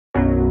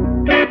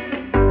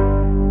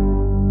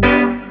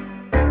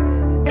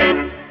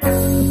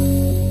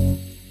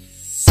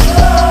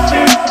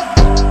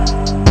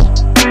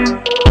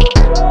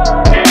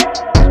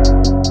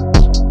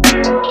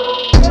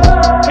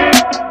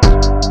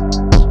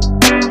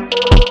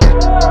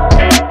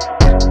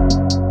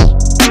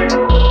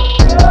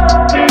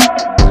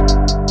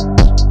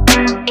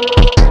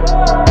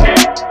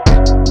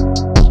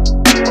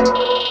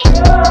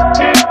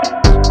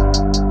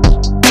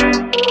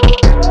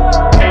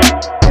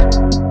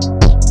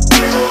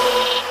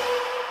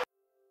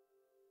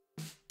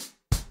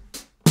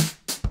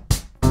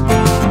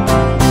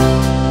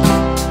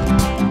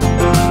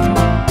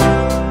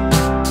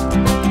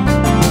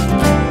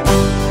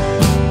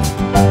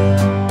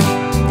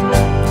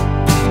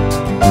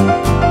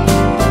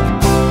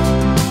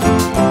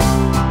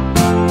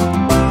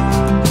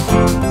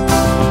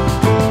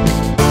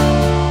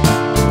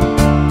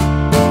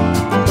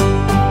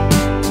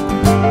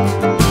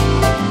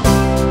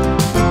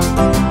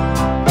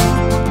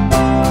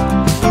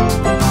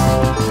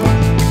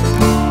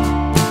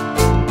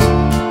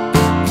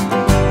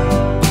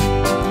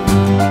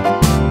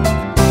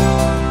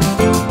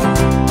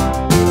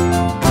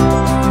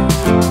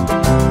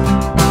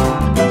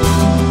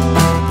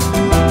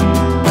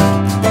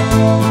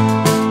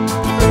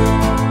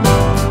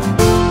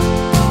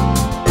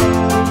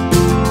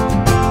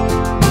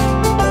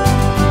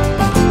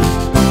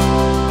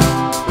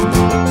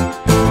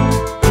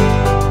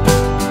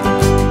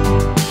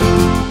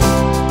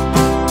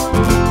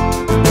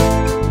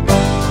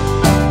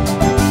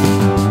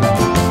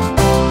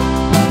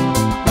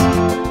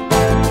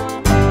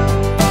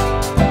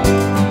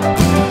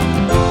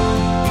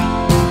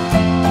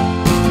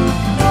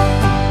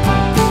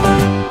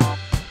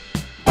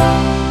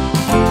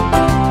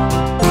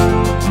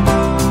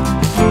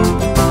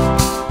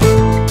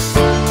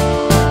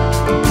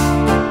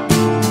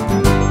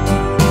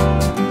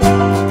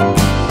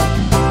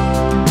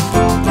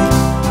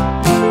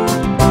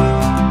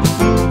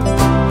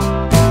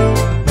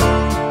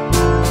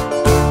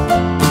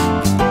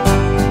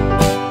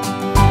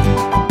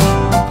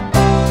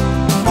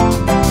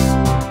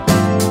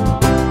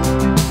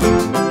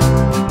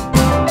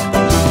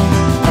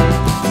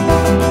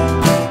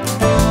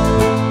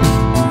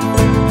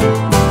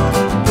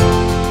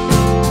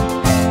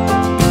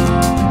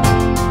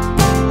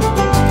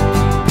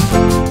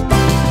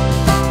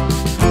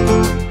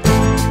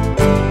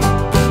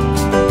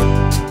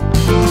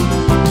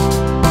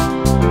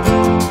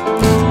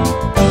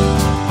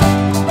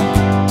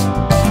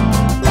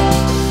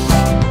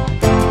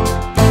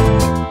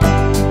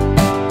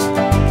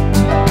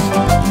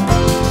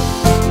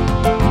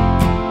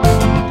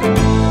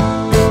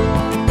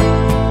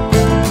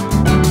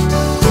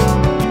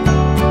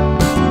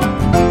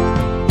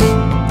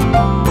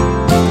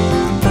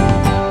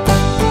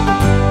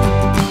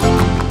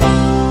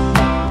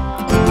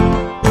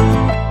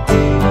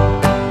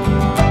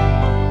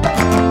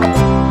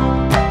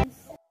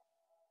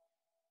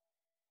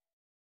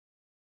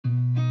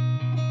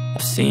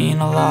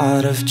a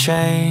lot of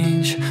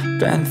change,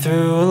 been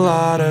through a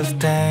lot of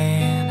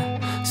pain.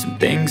 Some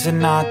things are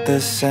not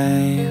the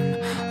same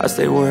as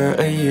they were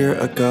a year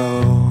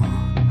ago,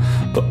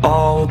 but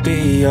all will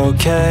be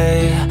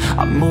okay.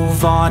 I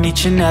move on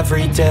each and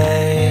every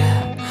day.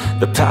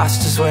 The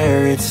past is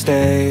where it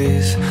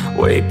stays,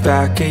 way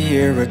back a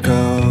year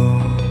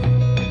ago.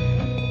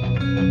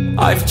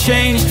 I've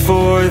changed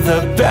for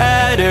the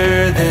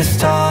better this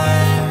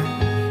time.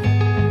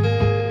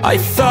 I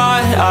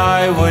thought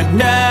I would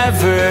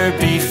never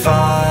be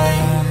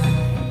fine.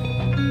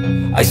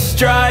 I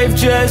strive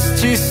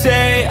just to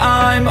say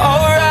I'm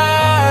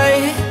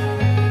alright,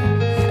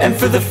 and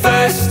for the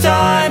first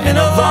time in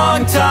a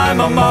long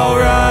time I'm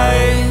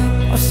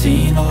alright. I've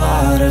seen a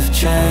lot of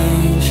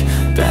change,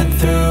 been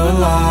through a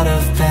lot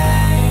of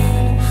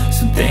pain.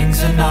 Some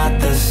things are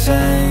not the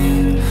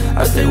same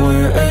as they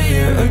were a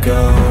year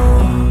ago,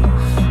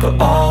 but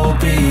all will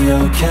be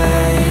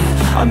okay.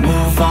 I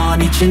move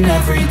on each and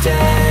every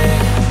day.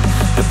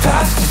 The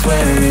past is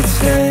where it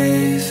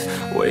stays,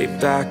 way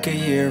back a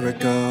year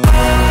ago.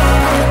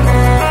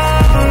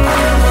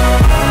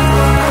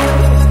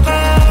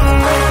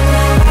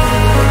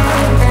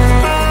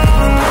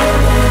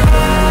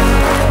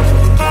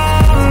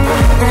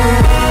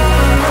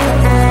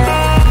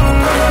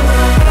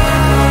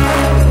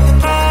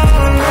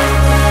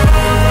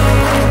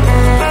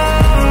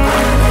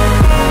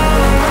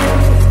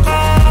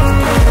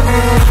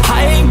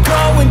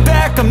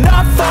 I'm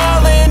not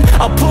falling,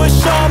 I'll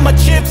push all my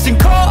chips and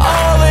call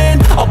all in.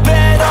 I'll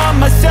bet on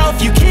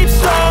myself, you keep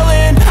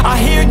stalling. I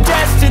hear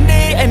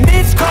destiny and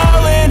it's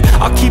calling.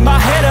 I'll keep my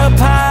head up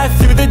high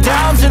through the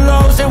downs and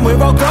lows, and where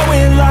I'll go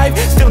in life,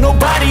 still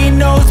nobody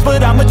knows.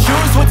 But I'ma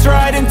choose what's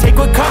right and take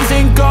what comes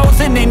and goes,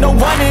 and ain't no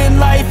one in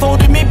life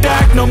holding me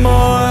back no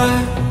more.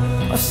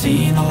 I've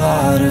seen a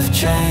lot of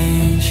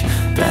change,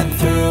 been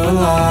through a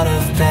lot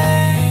of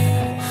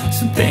pain.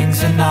 Some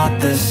things are not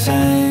the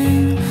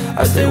same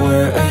as they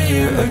were a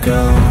year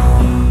ago,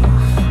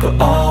 but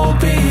all will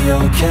be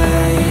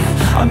okay.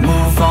 I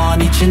move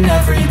on each and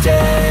every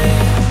day.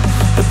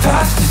 The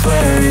past is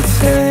where it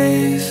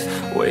stays,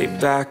 way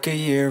back a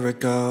year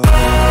ago.